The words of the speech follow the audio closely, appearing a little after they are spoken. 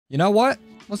You know what?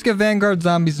 Let's give Vanguard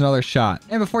Zombies another shot.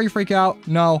 And before you freak out,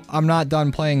 no, I'm not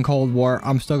done playing Cold War.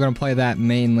 I'm still going to play that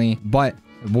mainly, but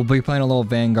we'll be playing a little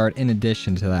Vanguard in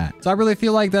addition to that. So I really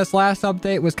feel like this last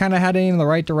update was kind of heading in the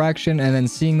right direction, and then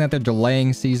seeing that they're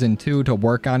delaying season 2 to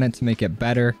work on it to make it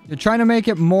better. They're trying to make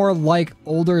it more like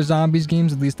older Zombies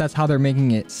games. At least that's how they're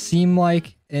making it seem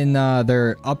like in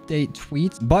their update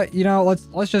tweets. But you know,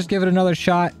 let's just give it another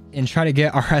shot and try to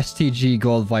get our STG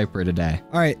Gold Viper today.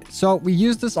 All right, so we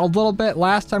used this a little bit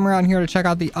last time around here to check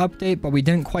out the update, but we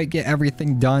didn't quite get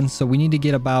everything done. So we need to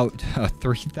get about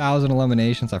 3,000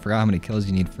 eliminations. I forgot how many kills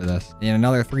you need for this. And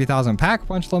another 3,000 pack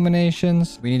punch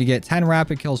eliminations. We need to get 10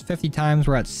 rapid kills 50 times.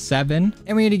 We're at 7.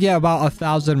 And we need to get about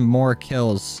 1,000 more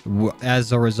kills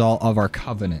as a result of our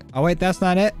covenant. Oh wait, that's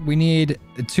not it. We need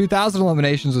 2,000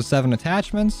 eliminations with 7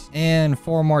 attachments and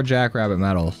 4 more jackrabbit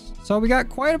medals. So we got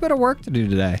quite a bit of work to do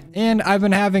today. And I've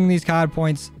been having these COD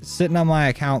points sitting on my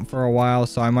account for a while,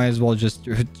 so I might as well just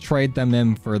trade them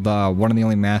in for one of the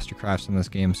only mastercrafts in this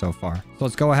game so far. So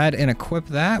let's go ahead and equip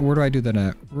that. Where do I do that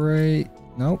at? Right.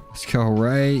 Nope. Let's go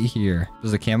right here.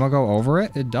 Does the camo go over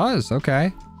it? It does.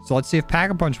 Okay. So let's see if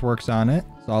Pack-a-Punch works on it.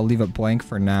 So I'll leave it blank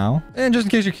for now. And just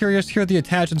in case you're curious, here are the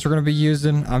attachments we're going to be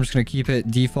using. I'm just going to keep it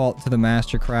default to the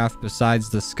Mastercraft besides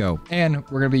the scope. And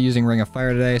we're going to be using Ring of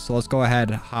Fire today. So let's go ahead,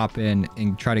 hop in,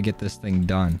 and try to get this thing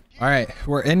done. All right,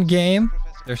 we're in game.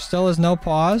 There still is no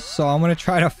pause, so I'm going to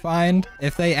try to find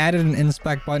if they added an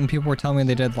inspect button. People were telling me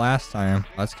they did last time.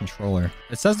 That's controller.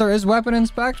 It says there is weapon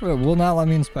inspect, but it will not let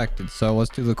me inspect it. So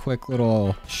let's do the quick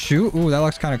little shoot. Ooh, that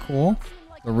looks kind of cool.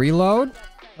 The reload.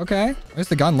 Okay, at least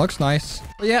the gun looks nice.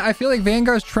 But yeah, I feel like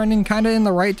Vanguard's trending kind of in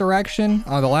the right direction.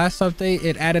 The last update,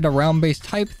 it added a round-based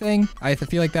type thing. I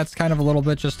feel like that's kind of a little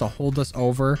bit just to hold us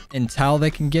over until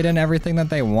they can get in everything that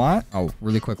they want. Oh,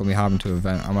 really quick, let me hop into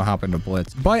event. I'm gonna hop into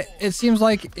Blitz. But it seems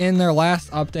like in their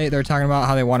last update, they're talking about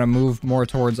how they want to move more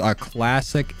towards a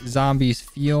classic Zombies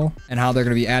feel and how they're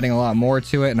going to be adding a lot more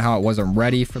to it and how it wasn't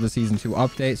ready for the Season 2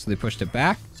 update, so they pushed it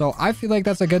back. So I feel like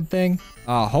that's a good thing.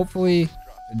 Hopefully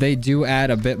they do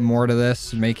add a bit more to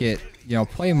this, make it, you know,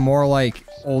 play more like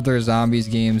older Zombies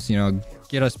games, you know,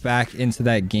 get us back into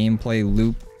that gameplay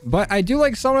loop. But I do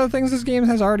like some of the things this game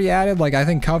has already added. Like, I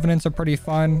think Covenants are pretty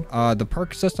fun. The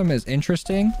perk system is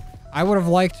interesting. I would have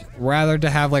liked rather to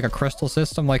have like a crystal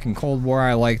system like in Cold War.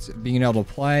 I liked being able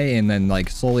to play and then like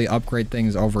slowly upgrade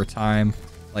things over time,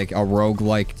 like a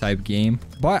roguelike type game.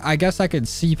 But I guess I could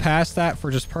see past that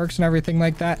for just perks and everything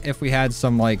like that if we had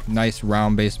some like nice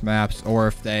round-based maps, or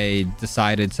if they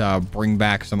decided to bring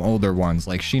back some older ones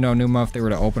like Shino Numa. If they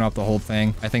were to open up the whole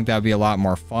thing, I think that would be a lot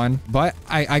more fun. But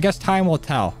I guess time will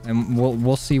tell, and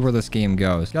we'll see where this game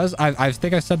goes. Because I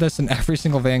think I said this in every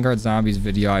single Vanguard Zombies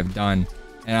video I've done,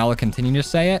 and I'll continue to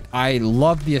say it. I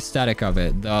love the aesthetic of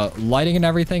it. The lighting and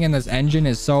everything in this engine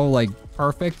is so like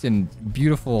perfect and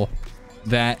beautiful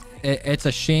that it's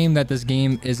a shame that this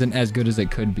game isn't as good as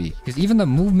it could be. Because even the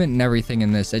movement and everything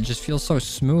in this, it just feels so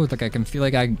smooth. Like I can feel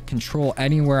like I control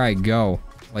anywhere I go,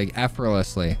 like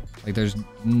effortlessly. Like there's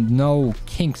no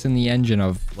kinks in the engine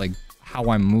of like how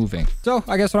I'm moving. So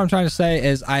I guess what I'm trying to say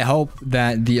is I hope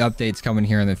that the updates coming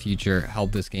here in the future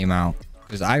help this game out,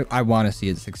 because I want to see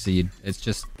it succeed. It's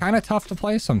just kind of tough to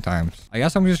play sometimes. I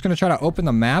guess I'm just going to try to open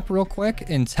the map real quick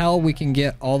until we can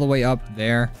get all the way up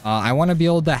there. I want to be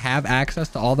able to have access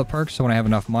to all the perks, so when I have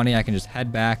enough money, I can just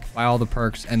head back, buy all the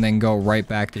perks, and then go right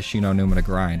back to Shino Numa to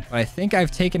grind. But I think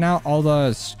I've taken out all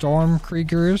the Storm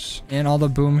Kriegers and all the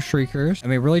Boom Shriekers,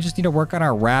 and we really just need to work on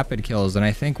our rapid kills. And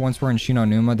I think once we're in Shino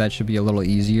Numa, that should be a little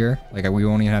easier. Like we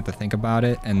won't even have to think about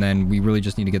it. And then we really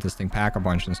just need to get this thing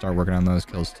Pack-a-Punch and start working on those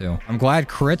kills too. I'm glad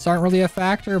crits aren't really a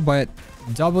factor, but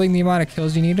doubling the amount of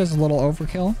kills you need is a little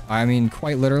overkill. I mean,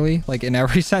 quite literally, like in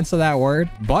every sense of that word.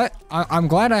 But I'm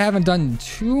glad I haven't done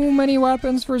too many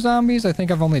weapons for zombies. I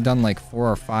think I've only done like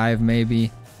 4 or 5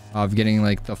 maybe of getting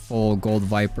like the full Gold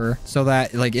Viper, so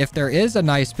that like if there is a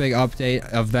nice big update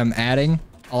of them adding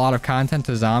a lot of content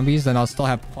to zombies, then I'll still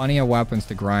have plenty of weapons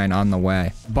to grind on the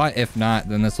way. But if not,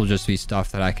 then this will just be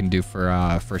stuff that I can do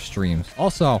for streams.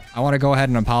 Also, I want to go ahead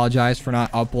and apologize for not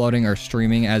uploading or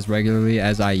streaming as regularly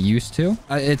as I used to.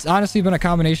 It's honestly been a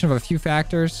combination of a few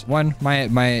factors. One,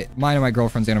 mine and my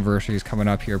girlfriend's anniversary is coming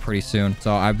up here pretty soon,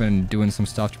 so I've been doing some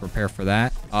stuff to prepare for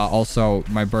that. Also,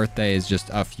 my birthday is just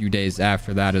a few days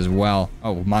after that as well.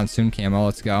 Oh, monsoon camo,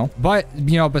 let's go. But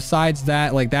you know, besides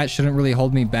that, like that shouldn't really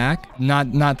hold me back.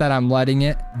 Not that I'm letting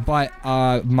it, but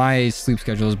my sleep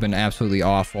schedule has been absolutely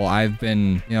awful. I've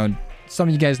been, you know, some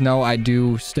of you guys know I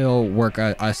do still work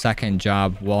a second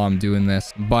job while I'm doing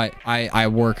this, but I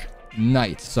work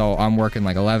night. So I'm working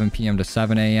like 11 p.m. to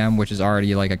 7 a.m., which is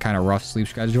already like a kind of rough sleep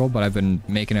schedule, but I've been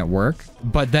making it work.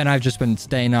 But then I've just been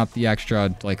staying up the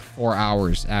extra like 4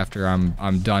 hours after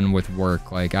I'm done with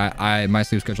work. Like my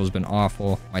sleep schedule has been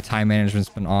awful. My time management's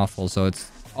been awful. So it's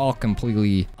all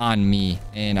completely on me,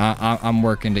 and I'm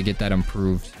working to get that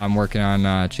improved. I'm working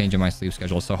on changing my sleep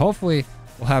schedule. So hopefully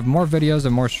we'll have more videos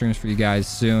and more streams for you guys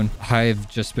soon. I've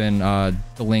just been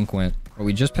delinquent. But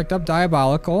we just picked up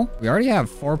Diabolical. We already have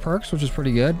 4 perks, which is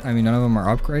pretty good. I mean, none of them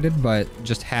are upgraded, but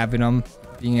just having them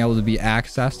being able to be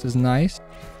accessed is nice.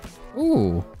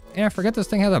 Ooh. And I forget this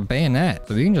thing has a bayonet.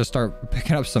 So we can just start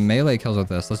picking up some melee kills with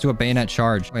this. Let's do a bayonet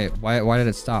charge. Wait, why did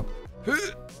it stop?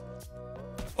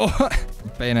 Oh,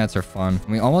 bayonets are fun.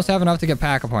 We almost have enough to get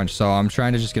Pack-a-Punch, so I'm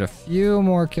trying to just get a few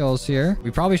more kills here. We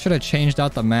probably should have changed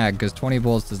out the mag because 20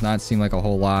 bullets does not seem like a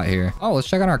whole lot here. Oh, let's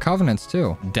check on our covenants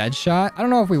too. Deadshot. I don't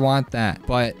know if we want that,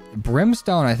 but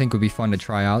Brimstone I think would be fun to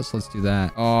try out, so let's do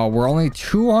that. Oh, we're only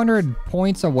 200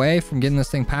 points away from getting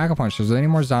this thing Pack-a-Punch. Is there any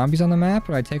more zombies on the map,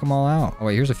 or did I take them all out? Oh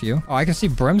wait, here's a few. Oh, I can see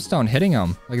Brimstone hitting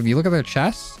them. Like if you look at their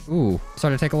chests, ooh,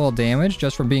 start to take a little damage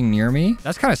just from being near me.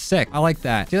 That's kind of sick. I like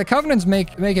that. See, the covenants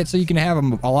make it so you can have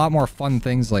a lot more fun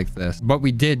things like this. But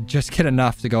we did just get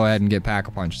enough to go ahead and get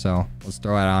Pack-a-Punch, so let's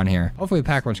throw it on here. Hopefully the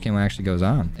Pack-a-Punch camo actually goes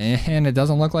on. And it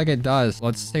doesn't look like it does.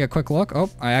 Let's take a quick look. Oh,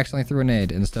 I accidentally threw a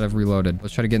nade instead of reloaded.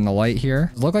 Let's try to get in the light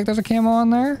here. Does it look like there's a camo on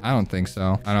there? I don't think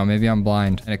so. I don't know. Maybe I'm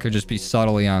blind and it could just be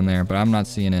subtly on there, but I'm not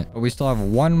seeing it. But we still have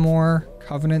one more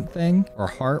covenant thing or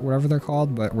heart, whatever they're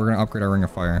called, but we're gonna upgrade our ring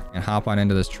of fire and hop on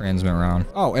into this transmit round.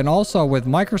 Oh, and also with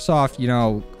Microsoft, you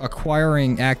know,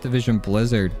 acquiring Activision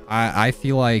Blizzard, I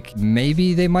feel like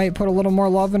maybe they might put a little more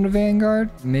love into Vanguard.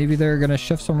 Maybe they're gonna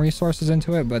shift some resources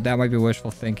into it, but that might be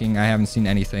wishful thinking. I haven't seen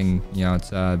anything, you know,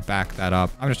 to back that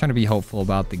up. I'm just trying to be hopeful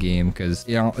about the game because,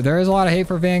 you know, there is a lot of hate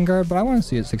for Vanguard, but I want to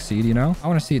see it succeed, you know? I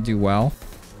want to see it do well.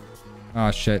 Oh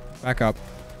shit, back up.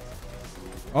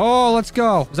 Oh, let's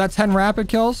go. Was that 10 rapid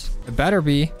kills? It better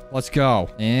be. Let's go.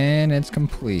 And it's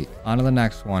complete. On to the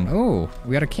next one. Oh,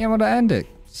 we got a camo to end it.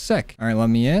 Sick. All right, let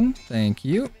me in. Thank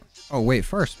you. Oh, wait,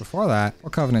 first, before that,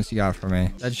 what covenants you got for me?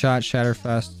 Deadshot,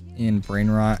 Shatterfest, and Brain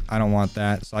Rot. I don't want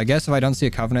that. So I guess if I don't see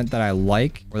a covenant that I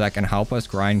like or that can help us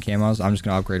grind camos, I'm just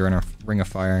going to upgrade Ring of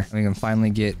Fire. And we can finally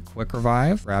get Quick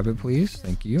Revive. Grab it, please.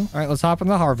 Thank you. All right, let's hop in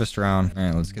the harvest round. All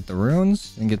right, let's get the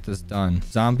runes and get this done.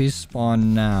 Zombies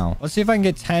spawn now. Let's see if I can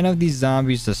get 10 of these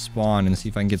zombies to spawn and see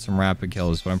if I can get some rapid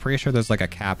kills. But I'm pretty sure there's like a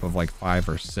cap of like 5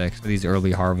 or 6 for these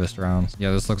early harvest rounds.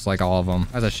 Yeah, this looks like all of them.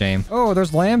 That's a shame. Oh,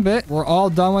 there's Lambit. We're all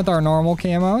done with our normal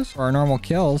camos or our normal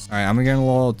kills. All right, I'm getting a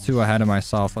little too ahead of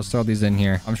myself. Let's throw these in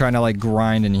here. I'm trying to like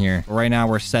grind in here. But right now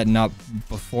we're setting up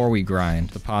before we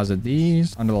grind. Deposit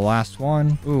these under the last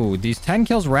one. Ooh, these 10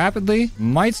 kills rapidly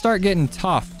might start getting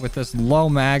tough with this low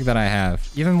mag that I have.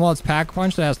 Even while it's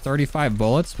Pack-a-Punch that has 35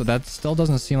 bullets, but that still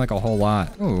doesn't seem like a whole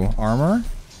lot. Ooh, armor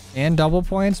and double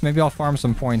points. Maybe I'll farm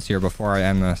some points here before I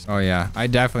end this. Oh yeah, I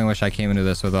definitely wish I came into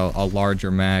this with a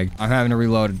larger mag. I'm having to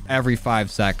reload every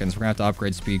 5 seconds. We're gonna have to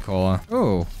upgrade speed cola.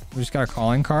 Ooh. We just got a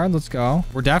calling card. Let's go.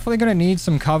 We're definitely going to need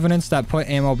some covenants that put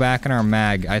ammo back in our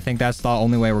mag. I think that's the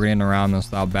only way we're getting around this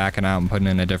without backing out and putting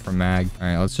in a different mag. All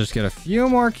right, let's just get a few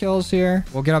more kills here.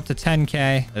 We'll get up to 10k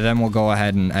and then we'll go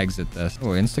ahead and exit this. Oh,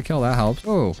 insta kill. That helps.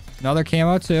 Oh, another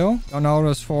camo too. Don't know what it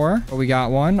was for, but we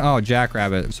got one. Oh,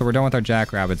 Jackrabbit. So we're done with our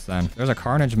Jackrabbits then. There's a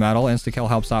Carnage medal. Insta kill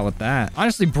helps out with that.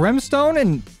 Honestly, Brimstone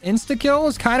and insta kill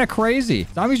is kind of crazy.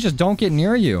 Zombies just don't get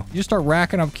near you. You just start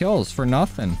racking up kills for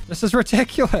nothing. This is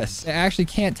ridiculous. It actually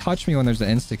can't touch me when there's an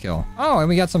insta-kill. Oh, and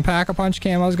we got some Pack-a-Punch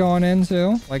camos going in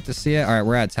too. Like to see it. All right,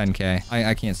 we're at 10k.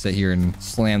 I can't sit here and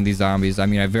slam these zombies. I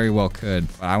mean, I very well could,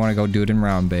 but I want to go do it in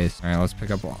round base. All right, let's pick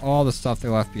up all the stuff they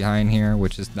left behind here,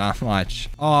 which is not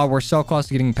much. Oh, we're so close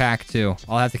to getting pack 2.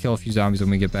 I'll have to kill a few zombies when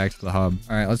we get back to the hub.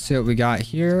 All right, let's see what we got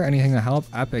here. Anything to help?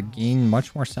 Epic gain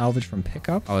much more salvage from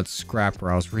pickup. Oh, it's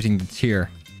Scrapper. I was reading the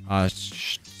tier.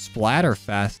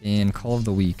 Splatterfest and Call of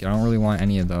the Week. I don't really want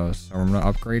any of those. So I'm going to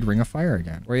upgrade Ring of Fire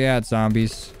again. Where you at,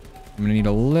 zombies? I'm going to need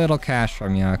a little cash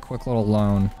from you. A quick little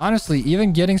loan. Honestly,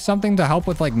 even getting something to help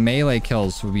with like melee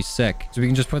kills would be sick. So we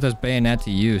can just put this bayonet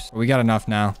to use. But we got enough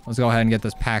now. Let's go ahead and get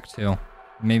this pack 2.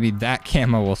 Maybe that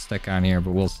camo will stick on here,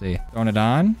 but we'll see. Throwing it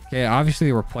on. Okay, obviously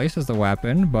it replaces the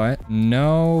weapon, but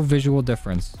no visual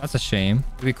difference. That's a shame.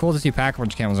 It'd be cool to see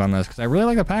Pack-a-Punch camos on this because I really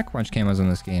like the Pack-a-Punch camos in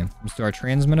this game. Let's do our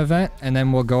transmit event, and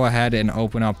then we'll go ahead and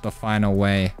open up the final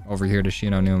way over here to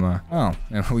Shinonuma. Oh,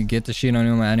 and we get to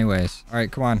Shinonuma anyways. All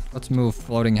right, come on. Let's move.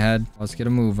 Floating head. Let's get a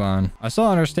move on. I still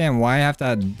don't understand why I have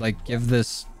to like give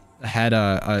this head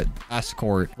a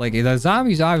escort. Like the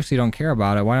zombies obviously don't care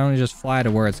about it. Why don't you just fly to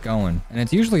where it's going? And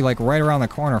it's usually like right around the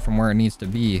corner from where it needs to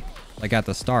be. like at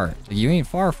the start. Like, you ain't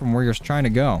far from where you're trying to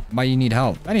go. Why you need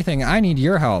help? If anything, I need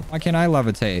your help. Why can't I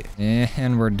levitate?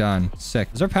 And we're done. Sick.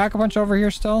 Is there pack-a-punch over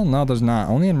here still? No, there's not.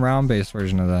 Only in round-based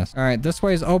version of this. All right, this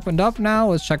way is opened up now.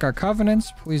 Let's check our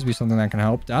covenants. Please be something that can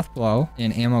help. Death Blow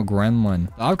and Ammo Gremlin.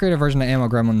 The upgraded version of Ammo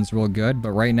Gremlin is real good,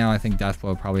 but right now I think Death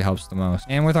Blow probably helps the most.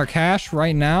 And with our cash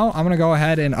right now, I'm gonna go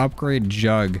ahead and upgrade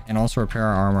Jug and also repair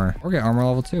our armor. Or get armor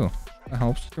level 2. That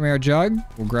helps. Come here, Jug.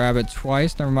 We'll grab it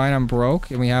twice. Never mind, I'm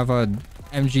broke. And we have a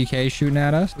MGK shooting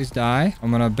at us. Please die.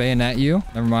 I'm gonna bayonet you.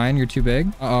 Never mind, you're too big.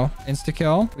 Uh-oh.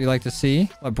 Insta-kill. We like to see.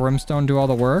 Let Brimstone do all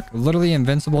the work. We're literally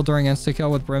invincible during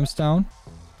insta-kill with Brimstone.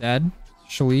 Dead.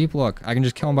 Shaleep. Look, I can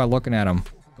just kill him by looking at him.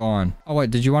 Gone. Oh,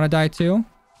 wait. Did you want to die too?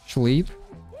 Shaleep.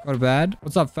 Go to bed.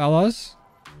 What's up, fellas?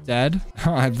 Dead.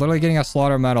 I'm literally getting a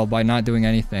slaughter medal by not doing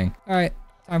anything. All right.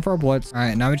 Time for a blitz. All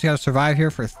right, now we just gotta survive here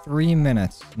for 3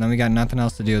 minutes. And then we got nothing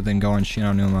else to do than go in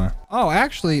Shinonuma. Oh,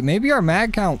 actually, maybe our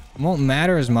mag count won't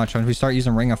matter as much once we start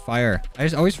using Ring of Fire. I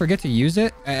just always forget to use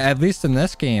it, at least in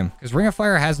this game. Because Ring of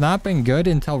Fire has not been good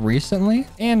until recently.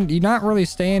 And you're not really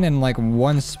staying in like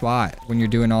one spot when you're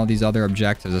doing all these other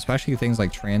objectives, especially things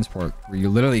like transport, where you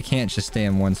literally can't just stay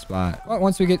in one spot. But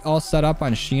once we get all set up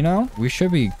on Shino, we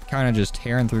should be kind of just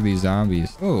tearing through these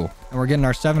zombies. Ooh. And we're getting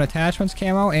our 7 attachments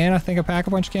camo and I think a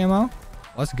pack-a-punch camo.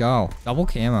 Let's go. Double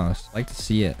camos. Like to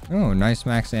see it. Oh, nice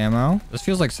max ammo. This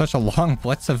feels like such a long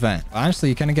blitz event. Honestly,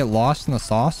 you kind of get lost in the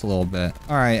sauce a little bit.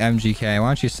 All right, MGK, why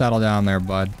don't you settle down there,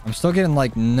 bud? I'm still getting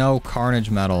like no carnage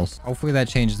medals. Hopefully that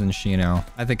changes in Shino.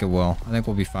 I think it will. I think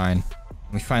we'll be fine.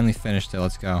 We finally finished it.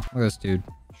 Let's go. Look at this dude.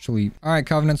 Sleep. All right,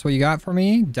 Covenants, what you got for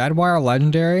me? Deadwire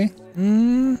Legendary.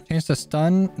 Chance to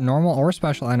stun normal or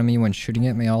special enemy when shooting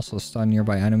it may also stun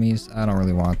nearby enemies. I don't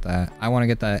really want that. I want to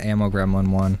get that Ammo Gremlin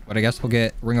one. But I guess we'll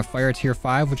get Ring of Fire tier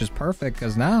 5, which is perfect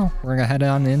because now we're going to head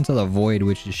on into the Void,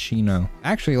 which is Shino.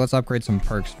 Actually, let's upgrade some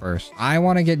perks first. I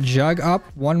want to get Jug up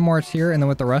one more tier, and then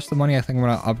with the rest of the money, I think I'm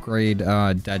going to upgrade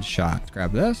Deadshot. Let's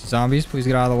grab this. Zombies, please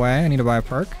get out of the way. I need to buy a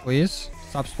perk, please.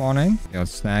 Stop spawning. Yeah,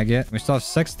 let's snag it. We still have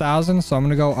 6,000, so I'm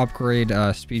gonna go upgrade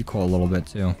Speed Coal a little bit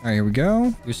too. All right, here we go.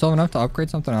 Do we still have enough to upgrade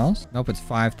something else? Nope, it's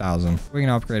 5,000. We can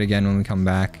upgrade again when we come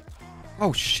back.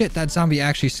 Oh shit, that zombie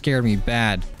actually scared me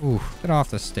bad. Ooh, get off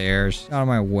the stairs. Get out of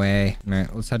my way. All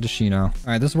right, let's head to Shino. All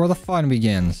right, this is where the fun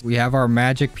begins. We have our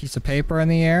magic piece of paper in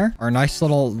the air. Our nice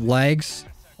little legs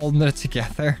holding it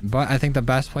together. But I think the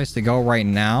best place to go right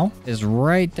now is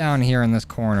right down here in this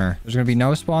corner. There's gonna be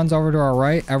no spawns over to our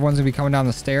right. Everyone's gonna be coming down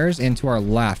the stairs into our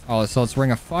left. Oh, so let's Ring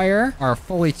of Fire, our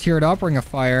fully tiered up Ring of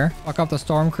Fire. Fuck up the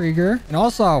Stormkrieger. And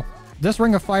also, this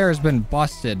Ring of Fire has been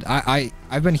busted.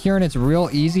 I've been hearing it's real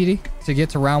easy to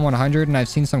get to round 100, and I've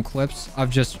seen some clips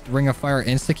of just Ring of Fire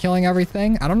insta-killing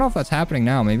everything. I don't know if that's happening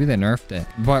now. Maybe they nerfed it.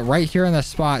 But right here in this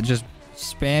spot, just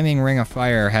spamming Ring of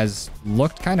Fire has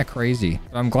looked kind of crazy.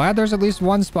 But I'm glad there's at least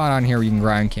one spot on here where you can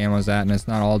grind camos at, and it's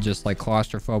not all just like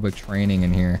claustrophobic training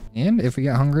in here. And if we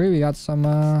get hungry, we got some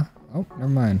oh, never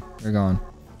mind, they're gone.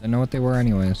 Didn't know what they were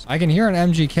anyways. I can hear an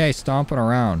MGK stomping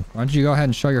around. Why don't you go ahead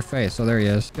and show your face? Oh, there he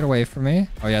is. Get away from me.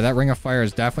 Oh yeah, that Ring of Fire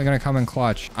is definitely gonna come in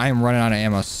clutch. I am running out of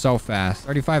ammo so fast.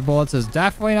 35 bullets is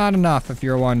definitely not enough if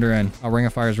you're wondering. Oh, Ring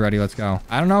of Fire is ready. Let's go.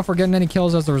 I don't know if we're getting any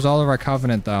kills as a result of our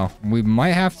Covenant though. We might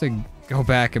have to go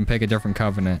back and pick a different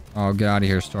Covenant. Oh, get out of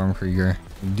here, Stormkrieger.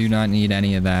 We do not need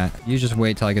any of that. You just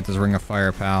wait till I get this Ring of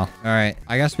Fire, pal. All right.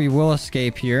 I guess we will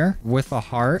escape here with a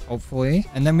heart, hopefully.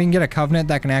 And then we can get a Covenant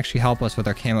that can actually help us with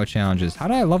our camo challenges. How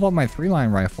did I level up my 3-line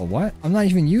rifle? What? I'm not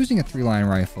even using a 3-line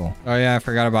rifle. Oh, yeah. I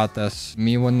forgot about this.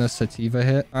 Me when the Sativa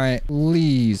hit. All right.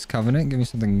 Please, Covenant. Give me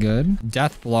something good.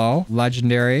 Death Blow.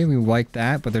 Legendary. We like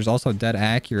that. But there's also Dead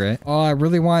Accurate. Oh, I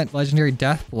really want Legendary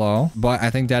Death Blow. But I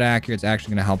think Dead Accurate's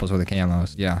actually going to help us with the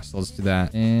camos. Yeah. So let's do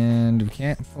that. And we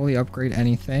can't fully upgrade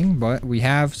anything, but we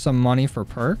have some money for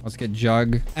perk. Let's get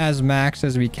Jug as max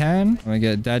as we can. I'm gonna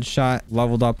get Deadshot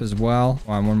leveled up as well.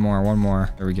 Come on, one more.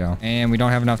 There we go. And we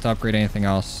don't have enough to upgrade anything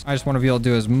else. I just want to be able to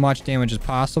do as much damage as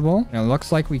possible. And it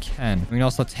looks like we can. We can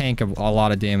also tank a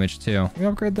lot of damage too. Can we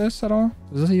upgrade this at all?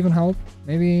 Does this even help?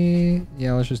 Maybe,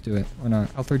 yeah, let's just do it. Why not?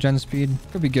 Health regen speed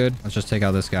could be good. Let's just take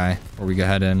out this guy before we go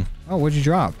head in. Oh, what'd you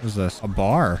drop? What is this? A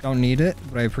bar. Don't need it,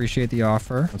 but I appreciate the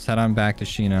offer. Let's head on back to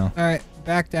Shino. All right,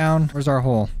 back down. Where's our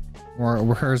hole?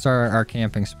 Where's our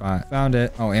camping spot? Found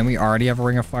it. Oh, and we already have a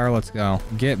Ring of Fire. Let's go.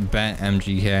 Get bent,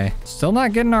 MGK. Still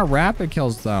not getting our rapid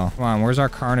kills, though. Come on, where's our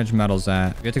carnage medals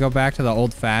at? We have to go back to the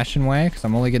old-fashioned way because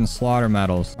I'm only getting slaughter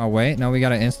medals. Oh, wait. No, we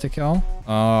got an insta-kill.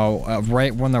 Oh,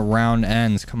 right when the round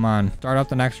ends. Come on. Start up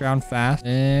the next round fast.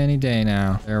 Any day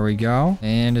now. There we go.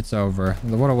 And it's over.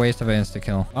 What a waste of an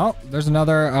insta-kill. Oh, there's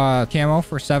another camo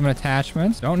for 7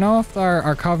 attachments. Don't know if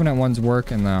our Covenant one's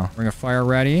working, though. Bring a fire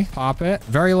ready. Pop it.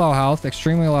 Very low health.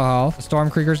 Extremely low health. The Storm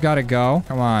Krieger's got to go.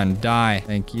 Come on. Die.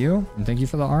 Thank you. And thank you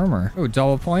for the armor. Oh,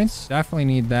 double points. Definitely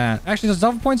need that. Actually, does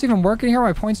double points even work in here?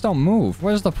 My points don't move.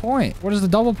 What is the point? What is the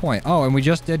double point? Oh, and we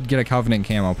just did get a Covenant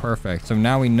camo. Perfect. So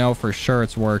now we know for sure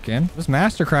it's working. This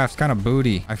Mastercraft's kind of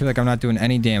booty. I feel like I'm not doing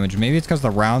any damage. Maybe it's because the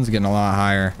round's getting a lot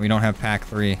higher. We don't have pack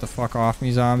 3. The fuck off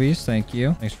me, zombies. Thank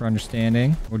you. Thanks for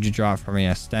understanding. What'd you drop for me?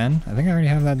 A Sten? I think I already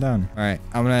have that done. All right.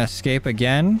 I'm going to escape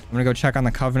again. I'm going to go check on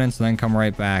the Covenants and then come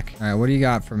right back. All right. What do you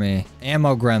got for me?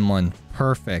 Ammo Gremlin.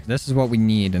 Perfect. This is what we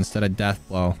need instead of Death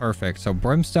Blow. Perfect. So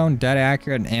Brimstone, Dead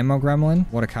Accurate, and Ammo Gremlin.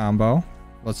 What a combo.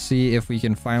 Let's see if we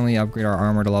can finally upgrade our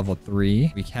armor to level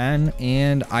 3. We can,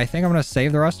 and I think I'm going to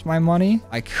save the rest of my money.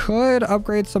 I could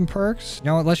upgrade some perks. You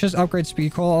know what? Let's just upgrade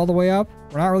Speed Cola all the way up.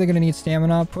 We're not really going to need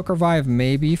stamina. Quick Revive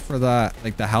maybe for the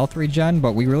health regen,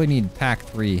 but we really need pack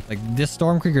 3. Like, this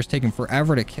Storm Krieger's taking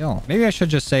forever to kill. Maybe I should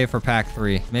just save for pack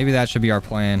 3. Maybe that should be our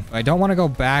plan. I don't want to go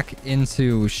back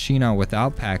into Shino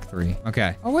without pack 3.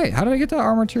 Okay. Oh, wait. How did I get to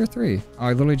armor tier 3? Oh,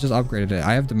 I literally just upgraded it.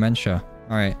 I have dementia.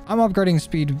 All right. I'm upgrading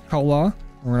Speed Cola.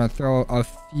 We're going to throw a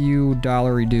few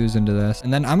dollary dues into this.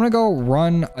 And then I'm going to go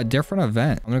run a different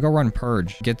event. I'm going to go run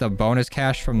Purge. Get the bonus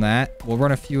cash from that. We'll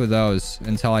run a few of those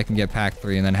until I can get pack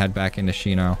 3 and then head back into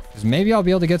Shino. Because maybe I'll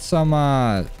be able to get some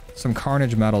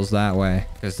Carnage medals that way,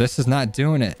 because this is not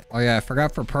doing it. Oh yeah, I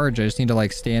forgot for Purge. I just need to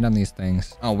like stand on these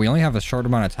things. Oh, we only have a short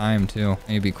amount of time too.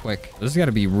 I need to be quick. This has got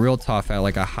to be real tough at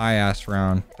like a high ass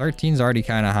round. 13's already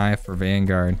kind of high for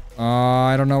Vanguard. Oh,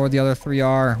 I don't know where the other 3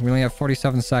 are. We only have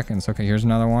 47 seconds. Okay, here's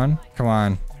another one. Come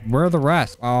on. Where are the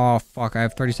rest? Oh fuck, I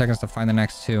have 30 seconds to find the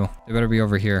next 2. They better be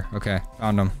over here. Okay,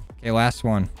 found them. Okay, last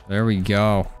one. There we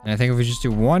go. And I think if we just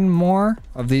do one more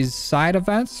of these side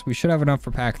events, we should have enough for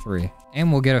pack 3. And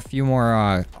we'll get a few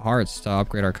more hearts to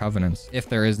upgrade our Covenants, if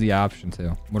there is the option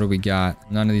to. What do we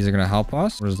got? None of these are going to help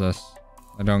us. What is this?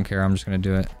 I don't care. I'm just going to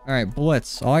do it. All right,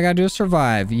 Blitz. All I got to do is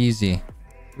survive. Easy.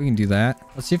 We can do that.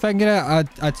 Let's see if I can get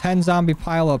a 10 zombie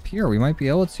pile up here. We might be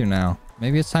able to now.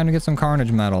 Maybe it's time to get some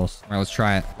Carnage medals. All right, let's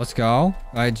try it. Let's go.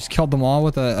 I just killed them all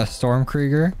with a Storm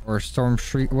Krieger or Storm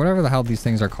Shriek, whatever the hell these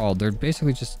things are called. They're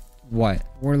basically just what?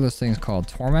 What are those things called?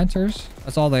 Tormentors?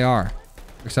 That's all they are.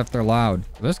 Except they're loud.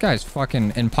 This guy's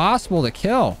fucking impossible to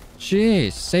kill.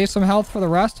 Jeez, save some health for the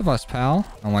rest of us, pal.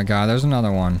 Oh my god, there's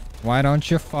another one. Why don't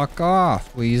you fuck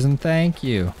off, please and thank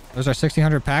you. There's our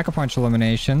 1600 Pack-a-Punch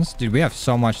eliminations. Dude, we have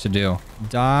so much to do.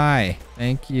 Die.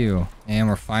 Thank you. And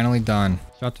we're finally done.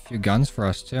 Dropped a few guns for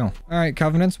us too. All right,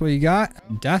 Covenants, what you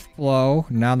got? Death Blow.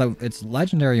 Now that it's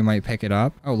legendary, you might pick it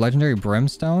up. Oh, legendary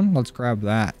Brimstone. Let's grab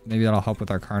that. Maybe that'll help with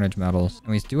our Carnage medals.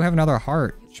 And we do have another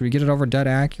heart. Should we get it over Dead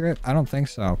Accurate? I don't think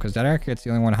so, because Dead Accurate's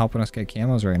the only one helping us get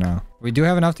camos right now. We do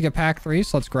have enough to get pack 3,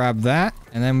 so let's grab that.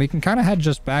 And then we can kind of head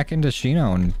just back into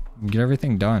Shino and get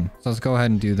everything done. So let's go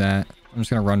ahead and do that. I'm just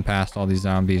going to run past all these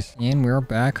zombies. And we're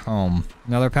back home.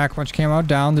 Another Pack-a-Punch camo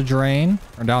down the drain.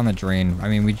 Or down the drain. I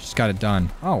mean, we just got it done.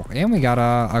 Oh, and we got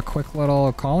a quick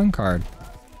little calling card.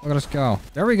 Look at us go.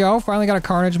 There we go. Finally got a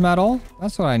Carnage medal.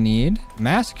 That's what I need.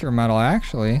 Massacre medal,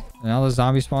 actually. And now the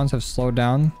zombie spawns have slowed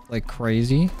down like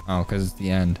crazy. Oh, because it's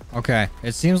the end. Okay.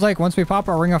 It seems like once we pop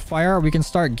our Ring of Fire, we can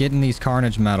start getting these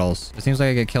Carnage medals. It seems like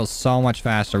I get killed so much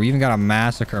faster. We even got a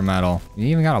Massacre medal. We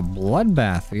even got a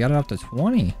Bloodbath. We got it up to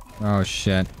 20. Oh,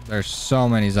 shit. There's so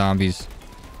many zombies.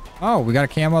 Oh, we got a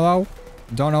camo, though.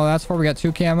 Don't know what that's for. We got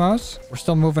 2 camos. We're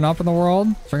still moving up in the world.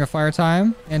 Ring of Fire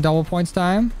time and double points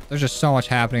time. There's just so much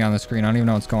happening on the screen. I don't even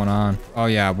know what's going on. Oh,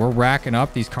 yeah. We're racking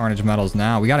up these Carnage medals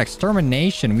now. We got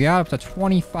Extermination. We got up to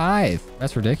 25.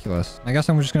 That's ridiculous. I guess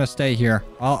I'm just going to stay here.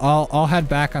 I'll head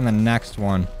back on the next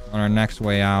one. On our next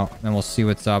way out. Then we'll see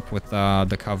what's up with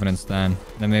the Covenants then.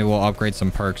 Then maybe we'll upgrade some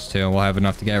perks too. We'll have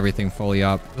enough to get everything fully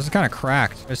up. This is kind of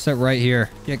cracked. Just sit right here.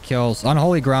 Get kills.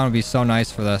 Unholy Ground would be so nice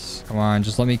for this. Come on,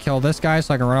 just let me kill this guy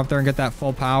so I can run up there and get that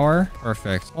full power.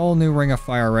 Perfect. Whole new Ring of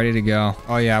Fire ready to go.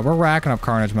 Oh yeah, we're racking up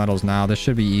Carnage medals now. This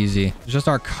should be easy. It's just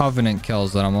our Covenant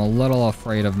kills that I'm a little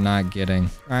afraid of not getting.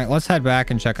 All right, let's head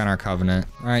back and check on our Covenant.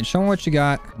 All right, show me what you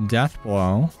got. Death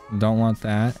Blow. Don't want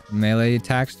that. Melee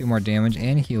attacks do more damage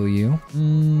and heal you.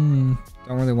 Don't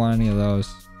really want any of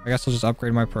those. I guess I'll just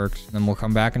upgrade my perks. And then we'll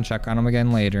come back and check on them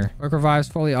again later. Quick Revive's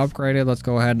fully upgraded. Let's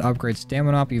go ahead and upgrade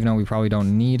Stamina up, even though we probably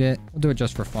don't need it. We'll do it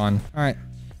just for fun. All right.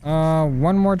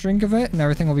 One more drink of it, and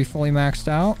everything will be fully maxed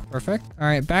out. Perfect. All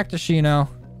right, back to Shino.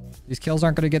 These kills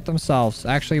aren't going to get themselves.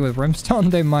 Actually, with Brimstone,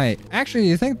 they might. Actually,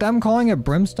 you think them calling it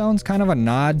Brimstone's kind of a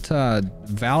nod to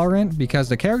Valorant? Because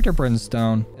the character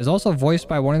Brimstone is also voiced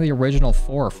by one of the original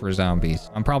 4 for zombies.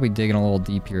 I'm probably digging a little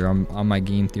deep here on my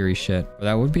game theory shit. But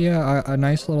that would be a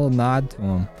nice little nod to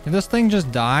him. Can this thing just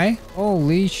die?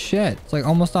 Holy shit. It's like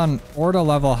almost on Orta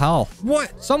level health.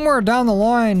 What? Somewhere down the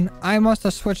line, I must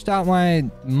have switched out my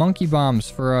monkey bombs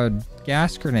for a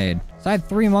gas grenade. So I had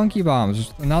 3 monkey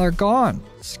bombs. Now they're gone.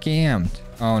 Scammed.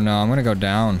 Oh no, I'm gonna go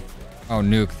down. Oh,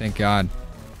 nuke, thank God.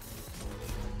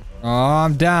 Oh,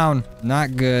 I'm down.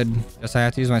 Not good. Guess I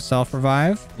have to use my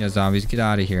self-revive. Yeah, zombies, get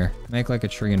out of here. Make like a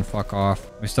tree and fuck off.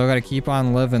 We still gotta keep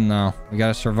on living, though. We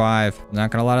gotta survive.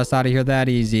 Not gonna let us out of here that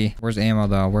easy. Where's ammo,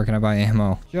 though? Where can I buy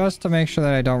ammo? Just to make sure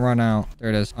that I don't run out. There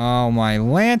it is. Oh, my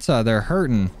Lanta. They're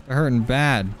hurting. They're hurting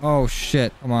bad. Oh,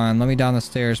 shit. Come on. Let me down the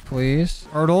stairs, please.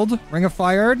 Hurdled. Ring of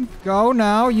fired. Go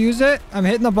now. Use it. I'm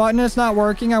hitting the button. It's not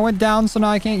working. I went down, so now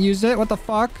I can't use it. What the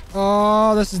fuck?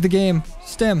 Oh, this is the game.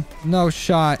 Stim. No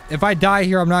shot. If I die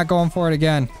here, I'm not going for it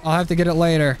again. I'll have to get it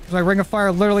later. My ring of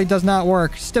fire literally does not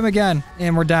work. Stim again.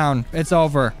 And we're down. It's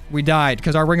over. We died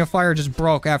because our ring of fire just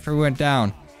broke after we went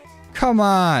down. Come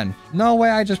on. No way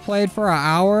I just played for an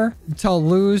hour to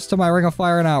lose to my ring of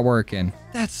fire not working.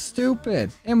 That's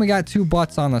stupid. And we got 2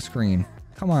 butts on the screen.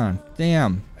 Come on.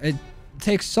 Damn. It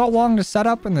takes so long to set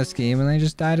up in this game and they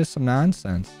just died to some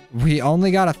nonsense. We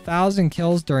only got 1,000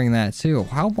 kills during that too.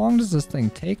 How long does this thing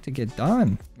take to get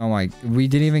done? Oh my, we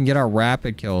didn't even get our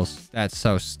rapid kills. That's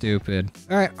so stupid.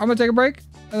 All right, I'm gonna take a break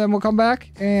and then we'll come back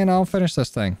and I'll finish this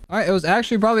thing. All right, it was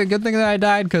actually probably a good thing that I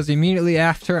died because immediately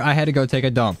after I had to go take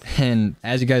a dump. And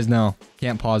as you guys know,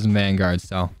 can't pause in Vanguard,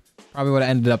 so probably would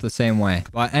have ended up the same way.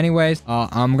 But anyways,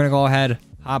 I'm gonna go ahead,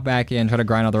 hop back in, try to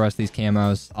grind out the rest of these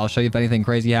camos. I'll show you if anything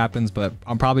crazy happens, but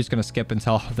I'm probably just going to skip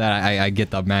until that I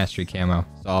get the mastery camo.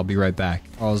 So I'll be right back.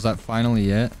 Oh, is that finally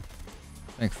it?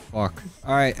 Thank fuck.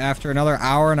 All right, after another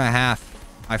hour and a half,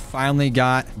 I finally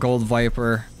got Gold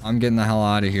Viper. I'm getting the hell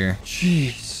out of here.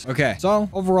 Jeez. Okay, so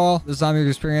overall, the zombie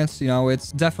experience, you know,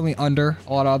 it's definitely under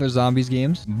a lot of other zombies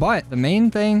games. But the main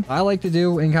thing I like to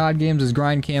do in COD games is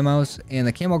grind camos. And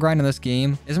the camo grind in this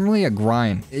game isn't really a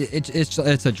grind. It's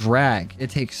a drag.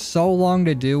 It takes so long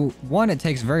to do. One, it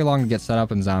takes very long to get set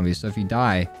up in zombies. So if you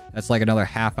die, that's like another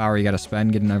half hour you got to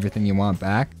spend getting everything you want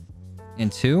back.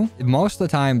 And 2, most of the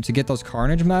time to get those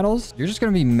carnage medals, you're just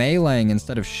going to be meleeing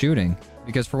instead of shooting.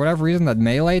 Because for whatever reason, that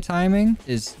melee timing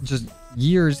is just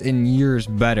years and years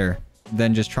better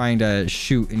than just trying to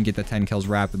shoot and get the 10 kills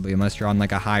rapidly unless you're on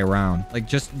like a high round. Like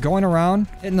just going around,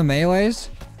 hitting the melees,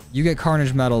 you get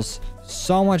carnage medals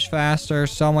so much faster,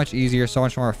 so much easier, so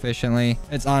much more efficiently.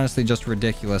 It's honestly just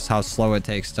ridiculous how slow it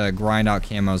takes to grind out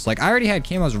camos. Like I already had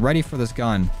camos ready for this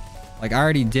gun. Like I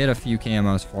already did a few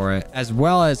camos for it, as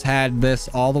well as had this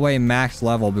all the way max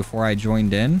level before I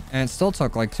joined in. And it still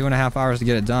took like 2.5 hours to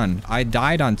get it done. I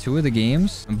died on 2 of the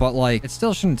games, but like it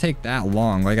still shouldn't take that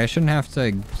long. Like I shouldn't have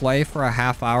to play for a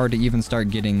half hour to even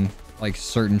start getting like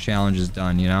certain challenges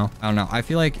done, you know? I don't know. I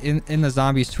feel like in the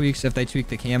zombies tweaks, if they tweak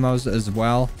the camos as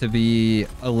well to be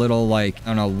a little like, I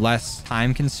don't know, less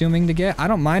time consuming to get, I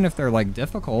don't mind if they're like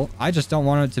difficult. I just don't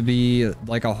want it to be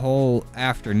like a whole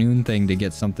afternoon thing to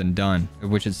get something done,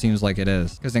 which it seems like it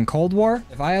is. Because in Cold War,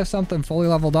 if I have something fully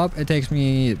leveled up, it takes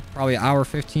me probably an hour,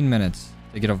 15 minutes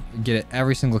to get it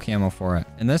every single camo for it.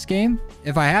 In this game,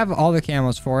 if I have all the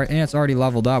camos for it and it's already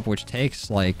leveled up, which takes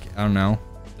like, I don't know,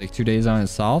 like 2 days on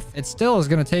itself, it still is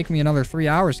going to take me another 3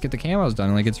 hours to get the camos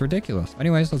done. Like it's ridiculous.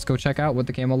 Anyways, let's go check out what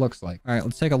the camo looks like. All right,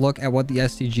 let's take a look at what the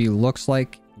STG looks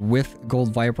like with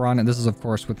Gold Viper on it. This is of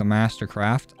course with the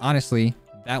Mastercraft. Honestly,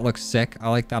 that looks sick. I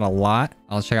like that a lot.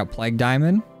 I'll check out Plague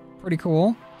Diamond. Pretty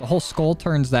cool. The whole skull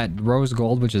turns that rose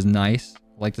gold, which is nice.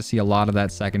 I like to see a lot of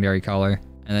that secondary color.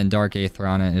 And then Dark Aether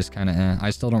on it is kind of I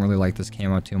still don't really like this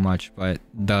camo too much, but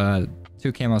the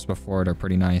 2 camos before it are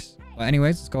pretty nice. But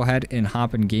anyways, let's go ahead and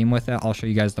hop in game with it. I'll show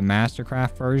you guys the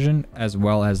Mastercraft version as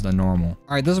well as the normal.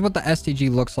 All right, this is what the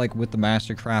STG looks like with the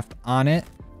Mastercraft on it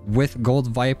with Gold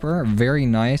Viper. Very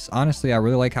nice. Honestly, I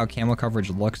really like how camo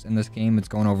coverage looks in this game. It's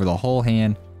going over the whole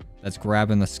hand. That's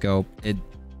grabbing the scope.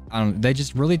 They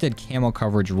just really did camo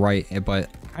coverage right, but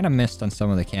kind of missed on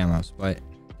some of the camos. But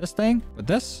this thing with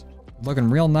this looking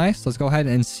real nice. Let's go ahead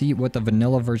and see what the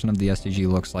vanilla version of the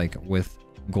STG looks like with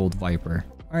Gold Viper.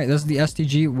 All right, this is the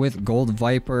STG with Gold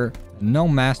Viper. No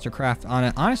Mastercraft on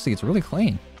it. Honestly, it's really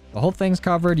clean. The whole thing's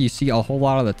covered. You see a whole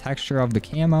lot of the texture of the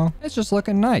camo. It's just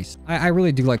looking nice. I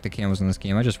really do like the camos in this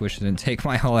game. I just wish it didn't take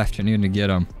my whole afternoon to get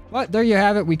them. But there you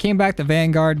have it. We came back to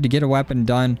Vanguard to get a weapon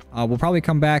done. We'll probably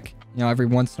come back, you know, every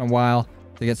once in a while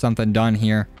to get something done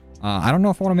here. I don't know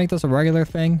if I want to make this a regular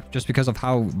thing just because of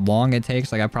how long it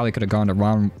takes. Like I probably could have gone to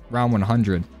round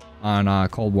 100 on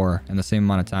Cold War in the same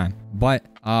amount of time. But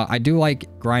I do like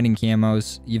grinding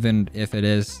camos, even if it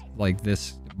is like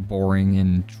this boring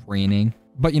and draining.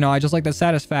 But, you know, I just like the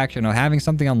satisfaction of having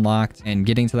something unlocked and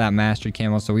getting to that mastered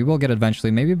camo. So we will get eventually.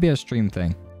 Maybe it'll be a stream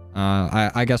thing.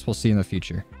 I guess we'll see in the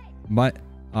future. But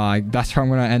that's where I'm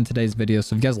going to end today's video.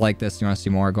 So if you guys like this, you want to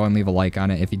see more, go and leave a like on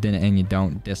it. If you didn't and you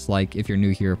don't, dislike. If you're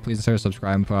new here, please consider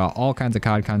subscribing and put out all kinds of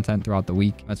COD content throughout the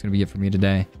week. That's going to be it for me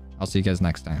today. I'll see you guys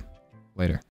next time. Later.